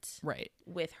Hunt Right.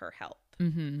 with her help.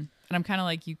 Mm-hmm. And I'm kind of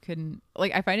like, you couldn't,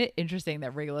 like, I find it interesting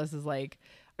that Regulus is like,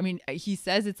 I mean, he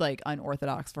says it's like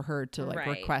unorthodox for her to like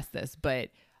request this, but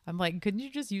I'm like, couldn't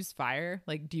you just use fire?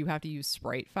 Like, do you have to use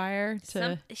Sprite fire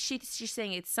to? She's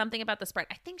saying it's something about the Sprite.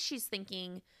 I think she's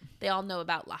thinking they all know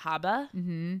about Lahaba,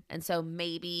 and so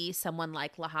maybe someone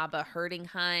like Lahaba hurting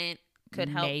Hunt could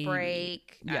help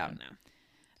break. I don't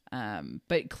know.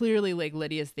 But clearly, like,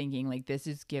 Lydia's thinking like this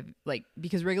is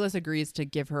because Regulus agrees to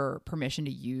give her permission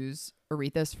to use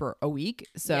Arethusa for a week.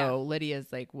 So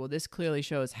Lydia's like, well, this clearly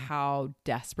shows how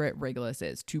desperate Regulus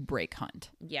is to break Hunt.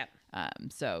 Yep.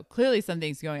 So clearly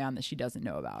something's going on that she doesn't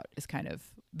know about is kind of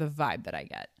the vibe that I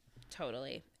get.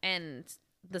 Totally. And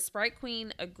the Sprite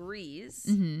Queen agrees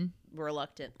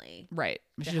reluctantly. Right.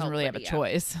 She doesn't really have a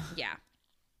choice. Yeah.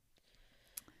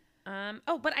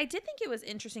 But I did think it was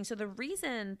interesting. So the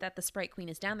reason that the Sprite Queen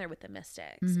is down there with the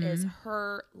Mystics is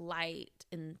her light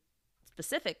and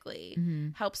specifically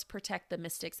helps protect the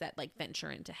Mystics that like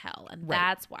venture into hell. And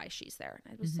that's why she's there.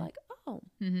 And I was like, oh,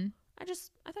 I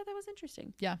thought that was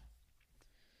interesting. Yeah.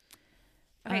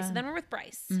 Okay, so then we're with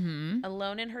Bryce,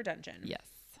 alone in her dungeon. Yes.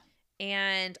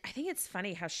 And I think it's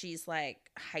funny how she's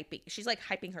like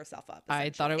hyping herself up.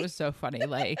 I thought it was so funny.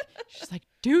 Like, she's like,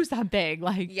 do something.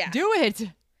 Like, do it.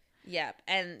 Yep.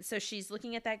 And so she's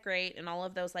looking at that grate and all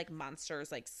of those like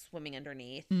monsters like swimming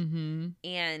underneath.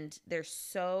 And they're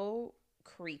so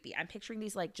creepy. I'm picturing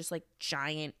these like just like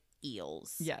giant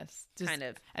eels. Yes. Kind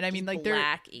of. And I mean, like,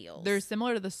 black eels. They're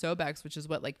similar to the Sobex, which is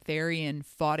what like Therian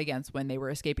fought against when they were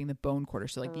escaping the Bone Quarter.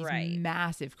 So like these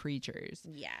massive creatures.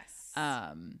 Yes.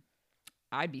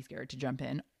 I'd be scared to jump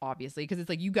in, obviously, because it's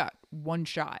like you got one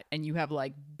shot and you have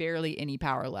like barely any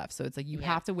power left. So it's like you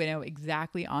have to winnow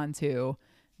exactly onto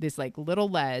this like little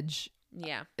ledge.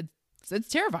 Yeah. It's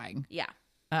terrifying. Yeah.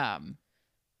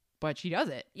 But she does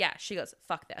it. Yeah. She goes,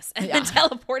 fuck this. And then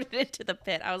teleported into the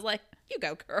pit. I was like, you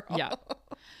go, girl. Yeah.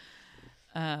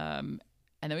 And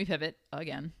then we pivot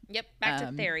again. Yep. Back to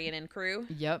Therian and crew.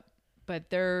 Yep.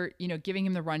 But they're, giving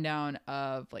him the rundown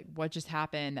of like what just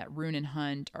happened, that Rune and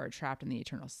Hunt are trapped in the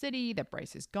Eternal City, that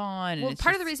Bryce is gone. Well,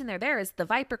 part of the reason they're there is the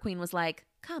Viper Queen was like,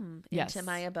 come into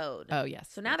my abode. Oh, yes.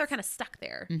 So now they're kind of stuck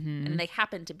there. And they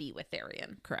happen to be with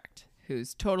Therian. Correct.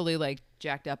 Who's totally like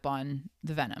jacked up on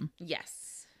the venom.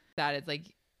 Yes. That is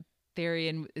like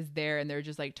Therian is there and they're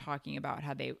just like talking about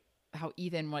how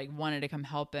Ethan like wanted to come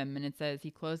help him, and it says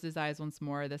he closed his eyes once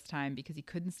more this time because he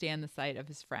couldn't stand the sight of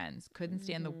his friends, couldn't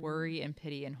stand the worry and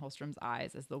pity in Holstrom's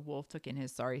eyes as the wolf took in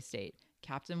his sorry state.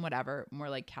 Captain whatever, more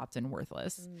like Captain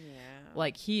Worthless. Yeah.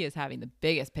 Like he is having the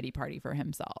biggest pity party for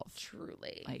himself.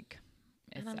 Truly. Like,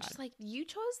 and I'm sad. just like, you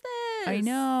chose this. I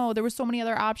know. There were so many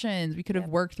other options we could have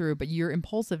worked through, but your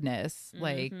impulsiveness,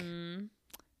 like,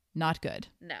 not good.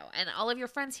 No. And all of your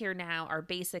friends here now are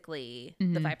basically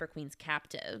the Viper Queen's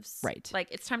captives. Right. Like,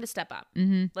 it's time to step up.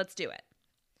 Let's do it.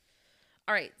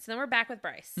 All right. So then we're back with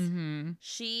Bryce.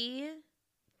 She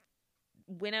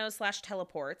winnows /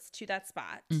 teleports to that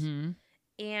spot.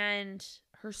 And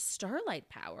her starlight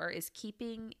power is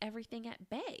keeping everything at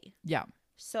bay. Yeah.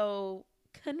 So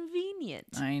convenient.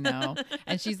 I know.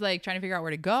 And she's like trying to figure out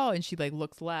where to go, and she like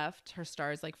looks left, her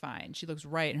star's like fine. She looks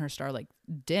right and her star like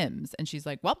dims, and she's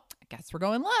like, well, I guess we're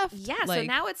going left. Yeah. Like, so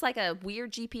now it's like a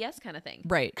weird GPS kind of thing.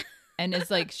 Right. And it's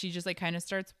like she just like kind of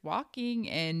starts walking,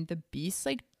 and the beasts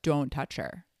like don't touch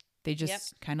her. They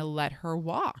just kind of let her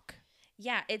walk.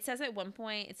 Yeah, it says at one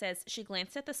point, it says, she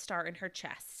glanced at the star in her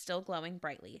chest, still glowing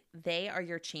brightly. They are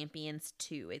your champions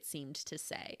too, it seemed to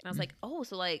say. And I was like, oh,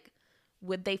 so like,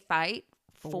 would they fight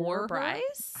for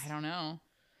Bryce? I don't know.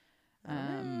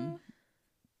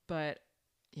 But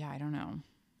yeah, I don't know.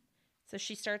 So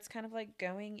she starts kind of like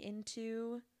going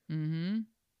into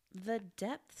the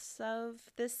depths of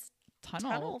this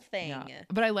tunnel thing. Yeah.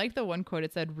 But I like the one quote.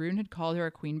 It said, Rune had called her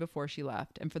a queen before she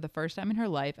left, and for the first time in her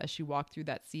life, as she walked through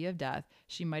that sea of death,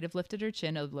 she might have lifted her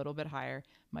chin a little bit higher,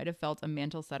 might have felt a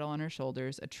mantle settle on her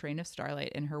shoulders, a train of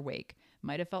starlight in her wake,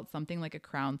 might have felt something like a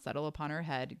crown settle upon her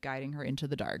head, guiding her into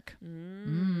the dark.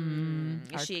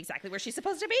 Is she exactly where she's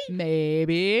supposed to be?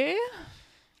 Maybe.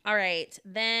 All right,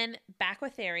 then back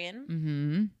with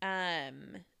Therian.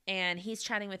 And he's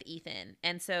chatting with Ethan.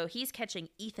 And so he's catching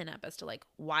Ethan up as to like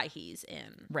why he's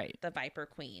in the Viper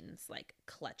Queen's like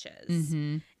clutches.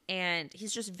 And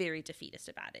he's just very defeatist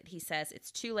about it. He says,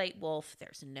 it's too late, Wolf.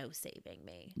 There's no saving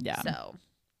me. Yeah. So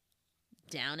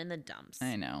down in the dumps.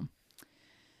 I know.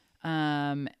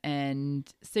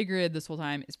 And Sigrid this whole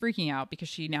time is freaking out because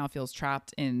she now feels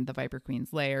trapped in the Viper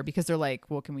Queen's lair, because they're like,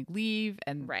 well, can we leave?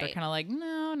 And they're kind of like,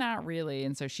 no, not really.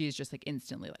 And so she's just like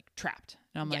instantly like trapped.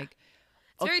 And I'm like,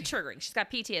 it's very triggering. She's got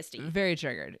PTSD. Very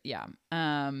triggered. Yeah.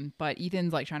 But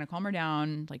Ethan's like trying to calm her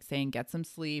down, like saying, get some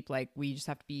sleep. Like, we just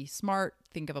have to be smart,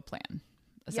 think of a plan,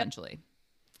 essentially.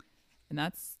 And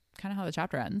that's kind of how the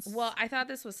chapter ends. Well, I thought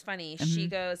this was funny. She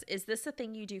goes, is this a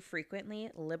thing you do frequently?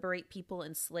 Liberate people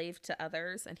enslaved to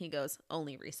others? And he goes,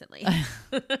 only recently.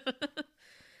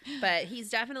 But he's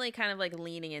definitely kind of like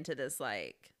leaning into this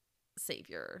like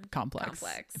savior complex.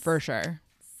 For sure.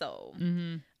 So,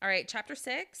 all right, chapter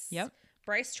 6. Yep.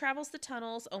 Bryce travels the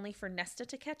tunnels only for Nesta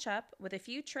to catch up. With a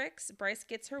few tricks, Bryce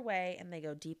gets her way and they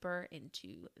go deeper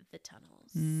into the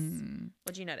tunnels.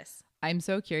 What'd you notice? I'm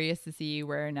so curious to see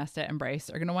where Nesta and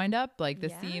Bryce are going to wind up. Like,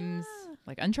 this seems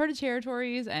like uncharted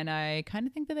territories, and I kind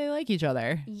of think that they like each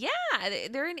other. Yeah,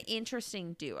 they're an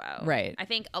interesting duo. Right. I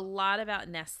think a lot about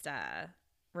Nesta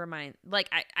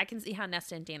I can see how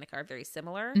Nesta and Danica are very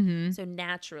similar. So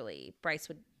naturally, Bryce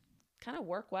would kind of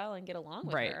work well and get along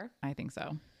with her. I think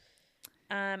so.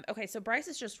 Okay, so Bryce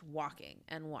is just walking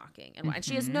and walking and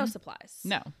she has no supplies.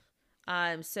 No.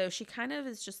 So she kind of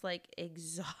is just like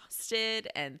exhausted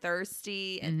and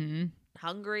thirsty and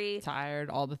hungry, tired,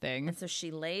 all the things. And so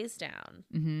she lays down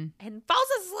and falls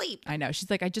asleep. I know. She's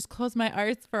like, I just closed my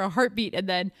eyes for a heartbeat, and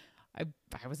then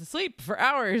I was asleep for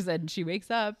hours. And she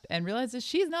wakes up and realizes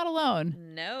she's not alone.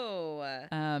 No.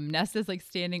 Nesta's like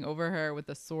standing over her with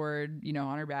a sword,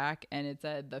 on her back. And it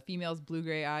said, the female's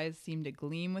blue-gray eyes seemed to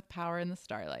gleam with power in the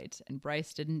starlight. And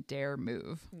Bryce didn't dare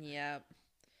move. Yep.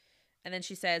 And then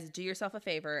she says, do yourself a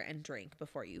favor and drink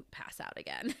before you pass out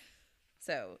again.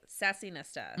 So sassy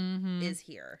Nesta is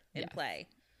here in play.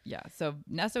 Yeah, so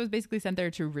Nesta was basically sent there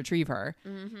to retrieve her,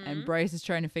 and Bryce is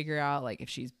trying to figure out like if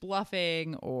she's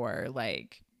bluffing or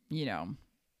like,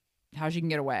 how she can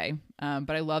get away. But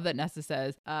I love that Nesta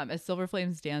says, as silver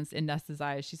flames dance in Nesta's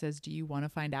eyes, she says, do you want to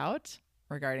find out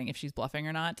regarding if she's bluffing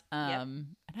or not?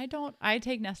 And I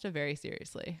take Nesta very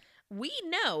seriously. We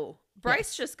know.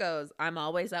 Bryce just goes, I'm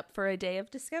always up for a day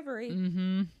of discovery,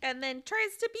 and then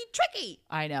tries to be tricky.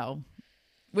 I know,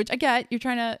 which I get. You're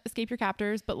trying to escape your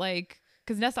captors, but like,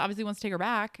 because Nesta obviously wants to take her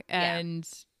back, and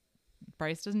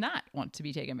Bryce does not want to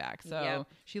be taken back. So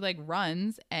she like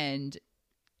runs, and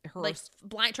her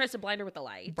tries to blind her with the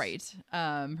light. Right.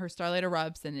 Her starlight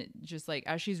erupts, and it just like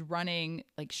as she's running,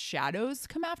 like shadows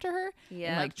come after her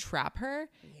and like trap her.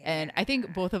 And I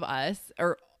think both of us,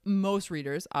 or most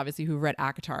readers, obviously who read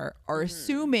ACOTAR, are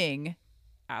assuming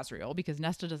Azrael, because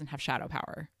Nesta doesn't have shadow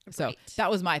power. So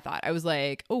that was my thought. I was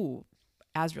like, oh,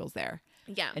 Azrael's there.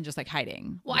 Yeah. And just like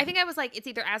hiding. Well, I think I was like, it's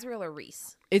either Azrael or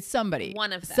Reese. It's somebody.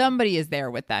 One of them. Somebody is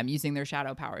there with them using their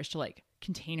shadow powers to like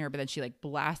contain her, but then she like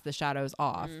blasts the shadows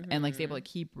off and like is able to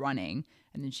keep running.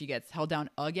 And then she gets held down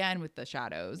again with the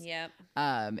shadows. Yep.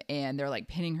 And they're like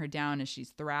pinning her down as she's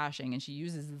thrashing, and she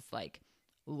uses this like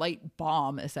light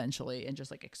bomb essentially and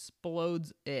just like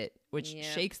explodes it, which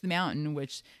shakes the mountain,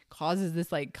 which causes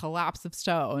this like collapse of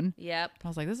stone. Yep. I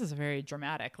was like, this is a very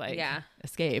dramatic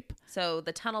escape. So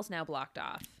the tunnel's now blocked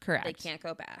off. Correct. They can't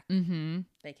go back.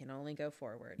 They can only go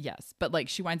forward. Yes, but like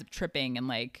she winds up tripping, and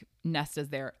like Nesta's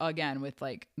there again with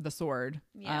like the sword.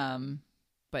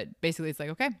 But basically it's like,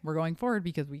 okay, we're going forward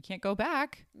because we can't go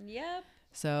back. Yep.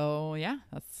 So yeah,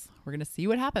 we're gonna see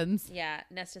what happens. Yeah,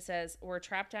 Nesta says, we're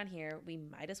trapped down here. We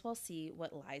might as well see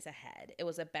what lies ahead. It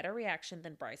was a better reaction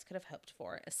than Bryce could have hoped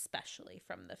for, especially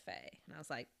from the Fae. And I was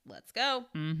like, let's go.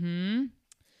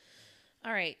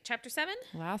 All right, chapter 7.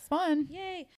 Last one.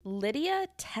 Yay. Lydia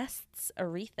tests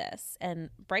Arethus,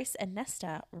 and Bryce and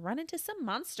Nesta run into some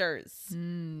monsters.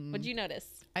 What'd you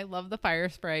notice? I love the fire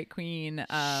sprite queen.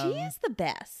 She is the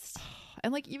best.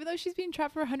 And like, even though she's been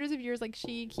trapped for hundreds of years, like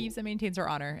she keeps and maintains her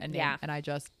honor and name. And I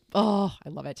just, I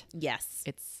love it. Yes.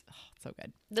 It's so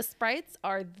good. The sprites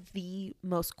are the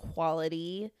most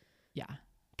quality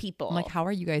people. I'm like, how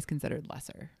are you guys considered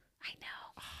lesser? I know.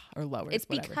 Or lower? It's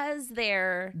whatever. Because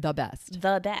they're the best.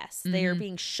 They are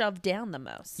being shoved down the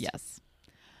most. Yes.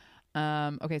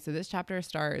 Okay, so this chapter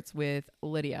starts with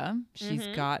Lydia. She's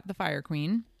got the fire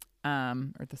queen.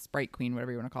 Or the sprite queen,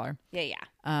 whatever you want to call her.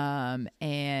 Yeah.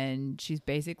 And she's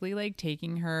basically like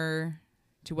taking her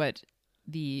to what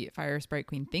the fire sprite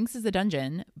queen thinks is a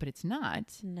dungeon, but it's not.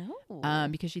 No.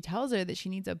 Because she tells her that she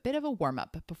needs a bit of a warm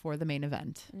up before the main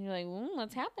event. And you're like,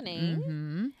 what's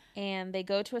happening? And they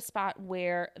go to a spot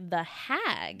where the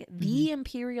hag, the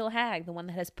Imperial hag, the one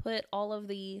that has put all of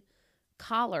the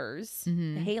collars,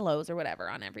 the halos or whatever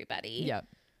on everybody. Yep.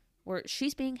 Where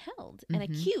she's being held and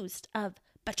accused of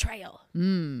betrayal.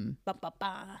 Ba, ba,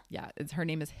 ba. Yeah, her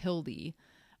name is Hildy.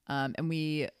 And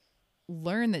we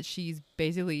learn that she's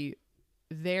basically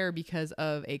there because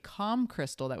of a calm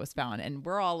crystal that was found. And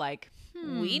we're all like,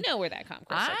 We know where that calm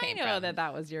crystal came from. I know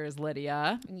that was yours,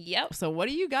 Lydia. Yep. So what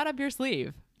do you got up your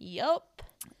sleeve? Yep.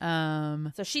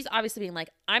 So she's obviously being like,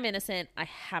 I'm innocent. I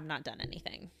have not done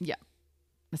anything. Yeah,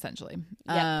 essentially.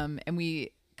 Yep. And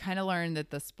we kind of learned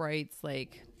that the sprites,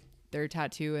 like their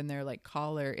tattoo and their like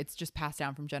collar, it's just passed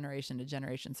down from generation to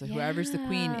generation. So whoever's the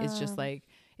queen is just like,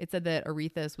 it said that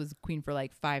Arethusa was queen for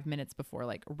like 5 minutes before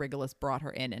like Regulus brought her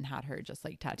in and had her just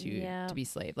like tattooed to be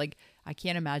slave. Like I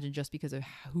can't imagine just because of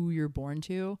who you're born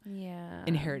to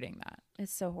inheriting that.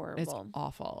 It's so horrible. It's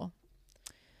awful.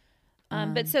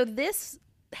 But so this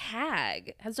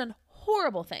hag has done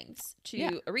horrible things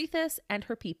to Arethusa and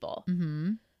her people.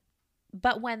 Mm-hmm.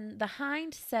 But when the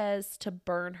hind says to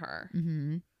burn her,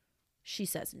 she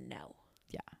says no.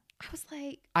 Yeah. I was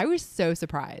like, I was so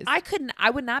surprised. I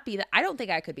would not be that. I don't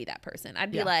think I could be that person.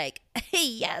 I'd be like, hey,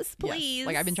 yes, please. Yes.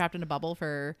 Like I've been trapped in a bubble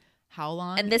for how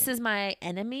long? And this is my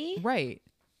enemy. Right.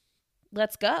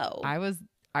 Let's go. I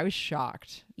was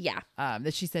shocked. Yeah.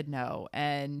 That she said no.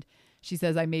 And she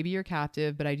says, I may be your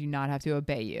captive, but I do not have to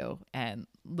obey you. And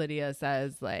Lydia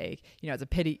says, like, you know, it's a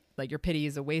pity, like your pity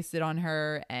is wasted on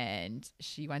her. And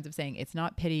she winds up saying, it's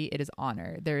not pity, it is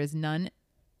honor. There is none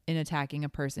in attacking a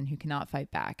person who cannot fight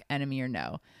back, enemy or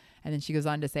no. And then she goes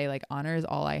on to say, like, honor is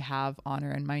all I have,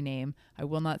 honor in my name. I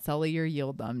will not sully or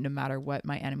yield them, no matter what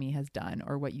my enemy has done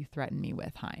or what you threaten me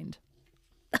with, hind.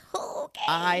 Okay.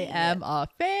 I am a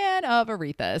fan of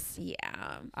Arethusa.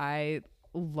 Yeah. I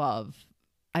love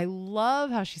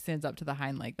how she stands up to the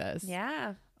hind like this.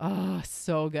 Yeah. Oh,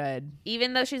 so good.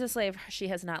 Even though she's a slave, she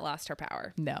has not lost her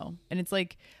power. No. And it's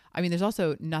like, I mean, there's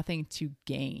also nothing to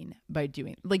gain by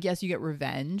doing, like, yes, you get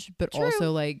revenge, but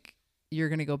also like you're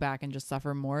going to go back and just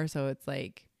suffer more. So it's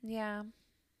like, yeah,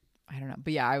 I don't know.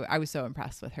 But yeah, I was so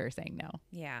impressed with her saying no.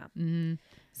 Yeah. Mm-hmm.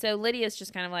 So Lydia's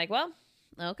just kind of like, well,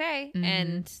 okay. Mm-hmm.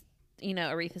 And, you know,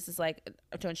 Arethusa is like,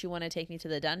 don't you want to take me to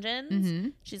the dungeons? Mm-hmm.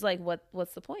 She's like,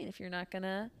 what's the point if you're not going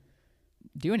to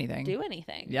do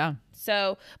anything? Yeah.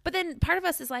 So, but then part of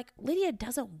us is like, Lydia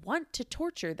doesn't want to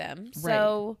torture them.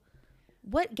 So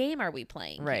what game are we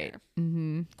playing? Right. Here?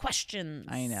 Mm-hmm. Questions.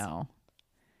 I know.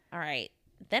 All right.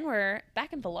 Then we're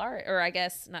back in Valaris, or I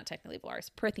guess not technically Valaris,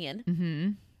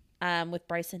 Prithian, with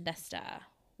Bryce and Nesta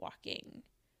walking.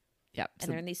 Yep.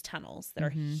 And they're in these tunnels that are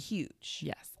huge.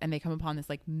 Yes. And they come upon this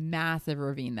like massive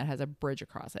ravine that has a bridge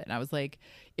across it. And I was like,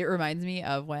 it reminds me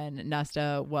of when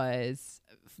Nesta was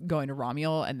going to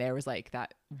Romuel and there was like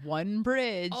that one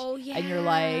bridge. Oh, yeah. And you're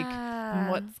like,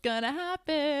 what's going to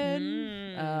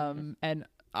happen? And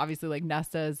obviously like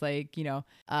Nesta is like, you know,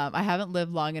 I haven't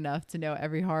lived long enough to know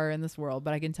every horror in this world,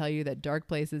 but I can tell you that dark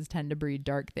places tend to breed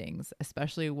dark things,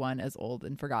 especially one as old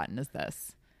and forgotten as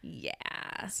this.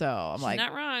 Yeah. So I'm She's like,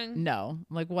 not wrong. No,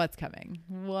 I'm like, what's coming?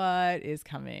 What is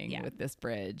coming with this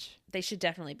bridge? They should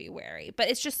definitely be wary. But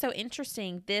it's just so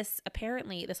interesting. This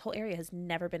whole area has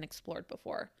never been explored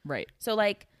before. Right. So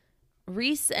like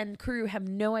Reese and crew have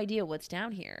no idea what's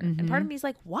down here. And part of me is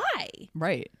like, why?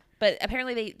 Right. But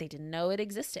apparently they didn't know it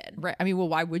existed. Right. I mean, well,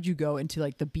 why would you go into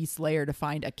like the beast lair to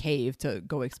find a cave to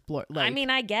go explore? Like, I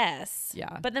mean, I guess.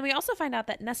 Yeah. But then we also find out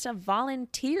that Nesta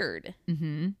volunteered.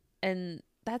 And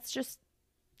that's just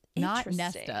not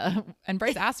Nesta. And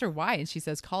Bryce asked her why, and she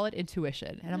says, call it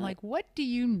intuition. And I'm like, what do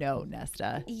you know,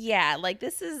 Nesta? Yeah, like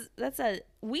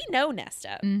we know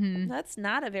Nesta. That's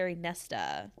not a very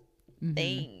Nesta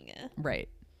thing. Right.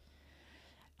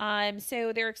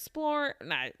 So they're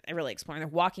not really exploring, they're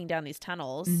walking down these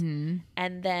tunnels, and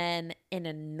then an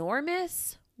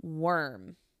enormous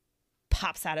worm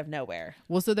pops out of nowhere.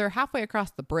 Well, so they're halfway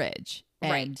across the bridge.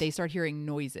 And they start hearing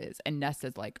noises, and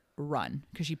Nesta's like, run,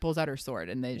 because she pulls out her sword,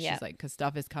 and then she's like, because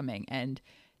stuff is coming. And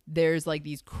there's like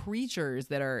these creatures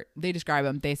that they describe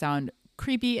them, they sound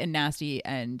creepy and nasty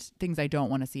and things I don't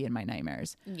want to see in my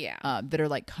nightmares. Yeah. That are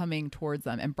like coming towards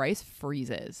them, and Bryce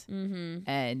freezes.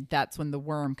 And that's when the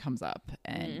worm comes up,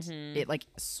 and it like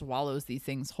swallows these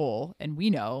things whole. And we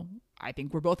know, I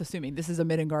think we're both assuming this is a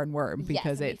Midgard worm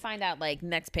because we find out like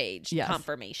next page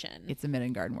confirmation. It's a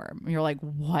Midgard worm. And you're like,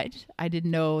 what? I didn't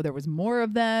know there was more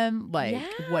of them. Like,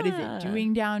 what is it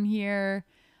doing down here?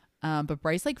 But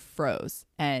Bryce like froze,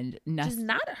 and Which is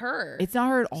not her. It's not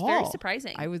her at all. Very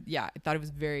surprising. I thought it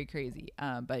was very crazy.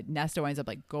 But Nesta winds up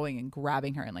like going and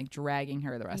grabbing her and like dragging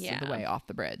her the rest of the way off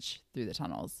the bridge through the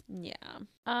tunnels. Yeah.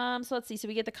 So let's see. So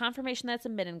we get the confirmation that's a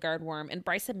Midgard worm, and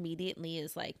Bryce immediately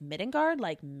is like, Midgard?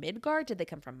 Like Midgard? Did they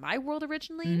come from my world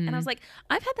originally? And I was like,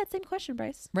 I've had that same question,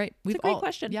 Bryce. Right. It's a great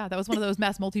question. Yeah, that was one of those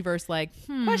mass multiverse like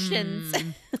questions.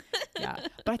 Yeah.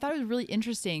 But I thought it was really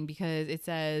interesting because it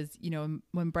says, you know,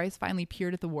 when Bryce finally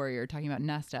peered at the warrior talking about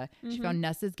Nesta, she found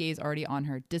Nesta's gaze already on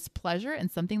her. Displeasure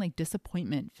and something like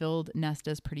disappointment filled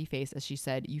Nesta's pretty face as she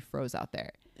said, "You froze out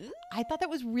there." I thought that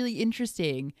was really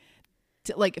interesting.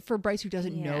 To, like, for Bryce, who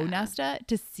doesn't know Nesta,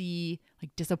 to see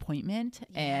like disappointment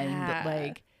and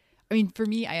like, I mean, for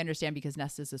me, I understand because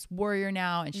Nesta's this warrior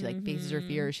now and she like faces her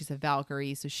fears. She's a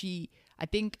Valkyrie. So I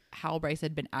think how Bryce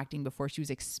had been acting before, she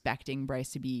was expecting Bryce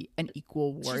to be an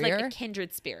equal warrior. She's like a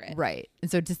kindred spirit. Right.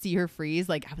 And so to see her freeze,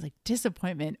 like, I was like,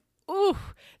 disappointment. Ooh,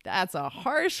 that's a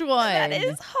harsh one. That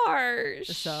is harsh.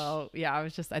 So yeah,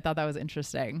 I thought that was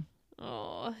interesting.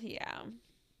 Oh, yeah.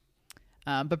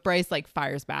 But Bryce like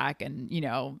fires back, and you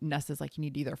know, Nesta's like, you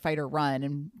need to either fight or run,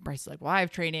 and Bryce is like, well, I have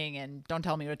training and don't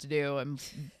tell me what to do. And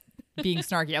being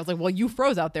snarky, I was like, well, you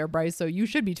froze out there, Bryce, so you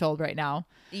should be told right now.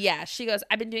 Yeah, she goes,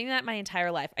 I've been doing that my entire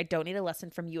life. I don't need a lesson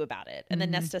from you about it. And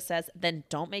then Nesta says, then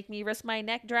don't make me risk my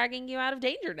neck dragging you out of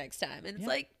danger next time. And it's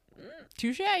like,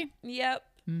 touche. Yep.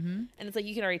 And it's like,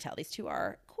 you can already tell these two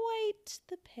are quite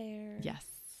the pair. Yes,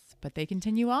 but they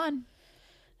continue on,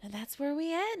 and that's where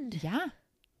we end. Yeah.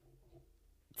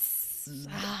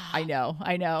 I know.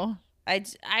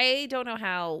 I don't know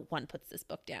how one puts this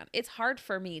book down. It's hard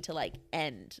for me to like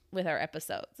end with our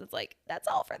episodes. It's like, that's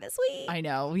all for this week. I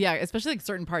know. Yeah. Especially like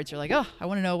certain parts. You're like, oh, I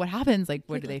want to know what happens. Like,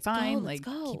 what do they find? Like,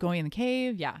 keep going in the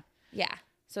cave. Yeah. Yeah.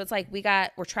 So it's like,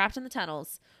 we're trapped in the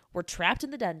tunnels. We're trapped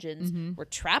in the dungeons. We're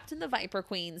trapped in the Viper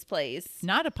Queen's place.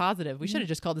 Not a positive. We should have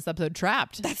just called this episode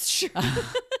Trapped. That's true.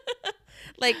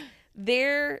 Like,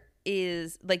 there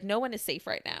is like, no one is safe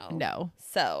right now. No.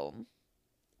 So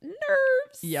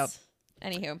nerves. Yep.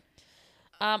 Anywho,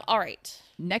 all right.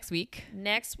 Next week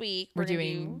we're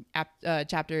doing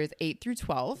chapters 8 through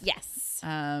 12. Yes.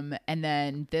 And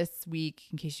then this week,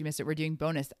 in case you missed it, we're doing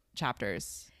bonus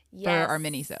chapters for our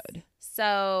mini-sode.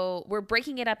 So we're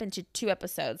breaking it up into 2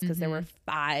 episodes because there were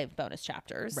 5 bonus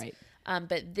chapters. Right.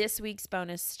 But this week's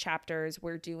bonus chapters,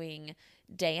 we're doing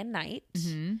Day and Night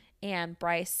and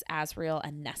Bryce, Asriel,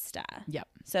 and Nesta. Yep.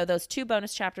 So those 2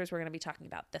 bonus chapters we're going to be talking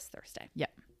about this Thursday.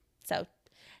 Yep. So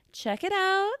check it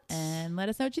out. And let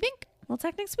us know what you think. We'll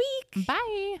talk next week.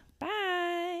 Bye.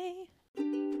 Bye.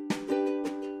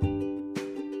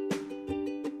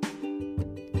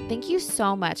 Thank you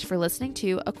so much for listening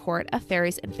to A Court of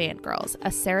Fairies and Fangirls,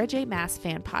 a Sarah J. Maas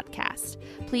fan podcast.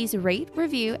 Please rate,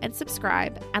 review, and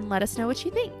subscribe, and let us know what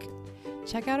you think.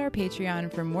 Check out our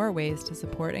Patreon for more ways to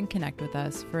support and connect with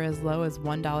us for as low as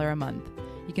 $1 a month.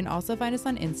 You can also find us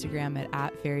on Instagram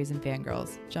at Fairies and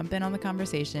Fangirls. Jump in on the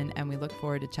conversation, and we look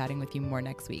forward to chatting with you more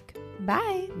next week.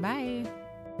 Bye. Bye.